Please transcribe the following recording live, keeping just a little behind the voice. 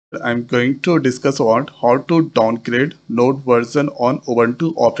I'm going to discuss about how to downgrade Node version on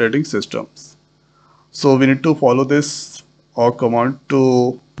Ubuntu operating systems. So we need to follow this command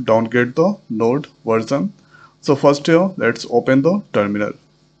to downgrade the Node version. So first here, let's open the terminal.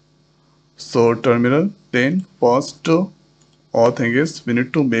 So terminal, then first thing is we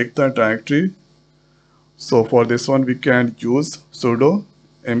need to make the directory. So for this one, we can use sudo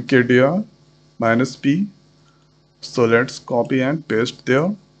mkdir -p. So let's copy and paste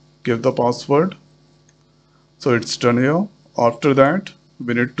there. Give the password. So it's done here. After that,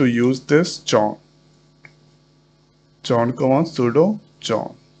 we need to use this chown. Chown command sudo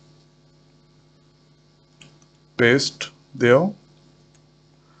chown. Paste there.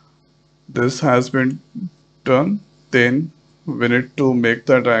 This has been done. Then we need to make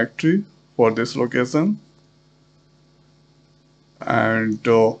the directory for this location and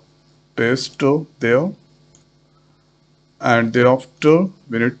paste there. And thereafter,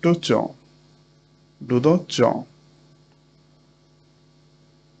 we need to chown. Do the chown.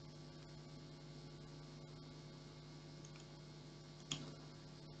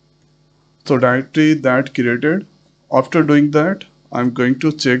 So directory that created. After doing that, I'm going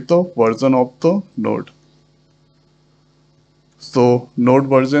to check the version of the node. So node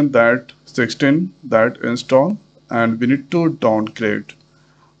version that 16 that install, and we need to downgrade.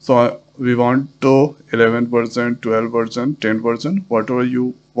 So we want to 11 version, 12 version, 10 version, whatever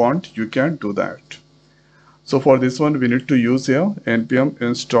you want, you can do that. So for this one, we need to use here npm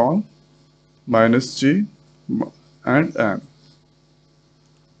install -g and n.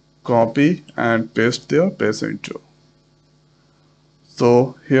 Copy and paste there, paste enter. So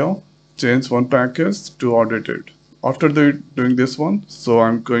here, change one package to audited. After doing this one, so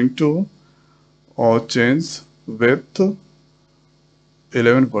I'm going to change with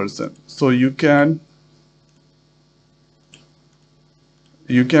 11 version. So you can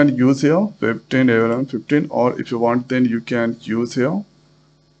use here 15, 11, 15, or if you want, then you can use here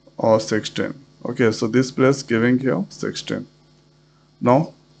or 16. Okay, so this place giving here 16. Now,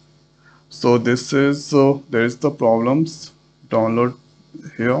 so this is there is the problems. Download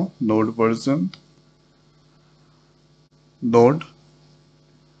here node version, node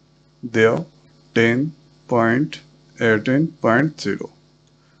there 10.18.0.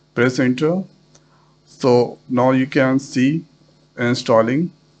 Press enter. So now you can see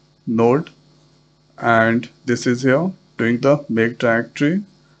installing node, and this is here doing the make directory,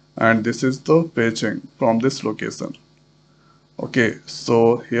 and this is the fetching from this location. Okay,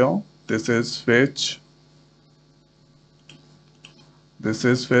 so here this is fetch, this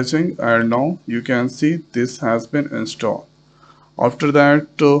is fetching, and now you can see this has been installed. After that,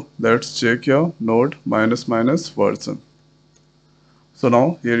 let's check here node --version. So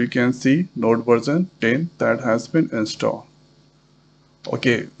now here you can see node version 10 that has been installed.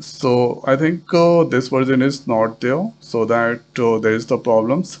 Okay, so I think this version is not there, so that there is the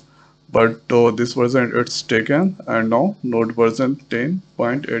problems, but this version it's taken, and now node version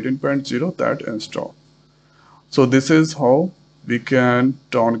 10.18.0 that install. So this is how we can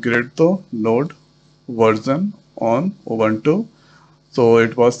downgrade the node version on Ubuntu. So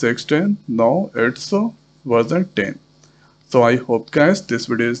it was 16, now it's version 10. So I hope guys this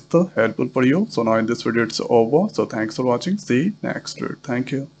video is helpful for you. So now in this video it's over. So thanks for watching. See you next video.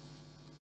 Thank you.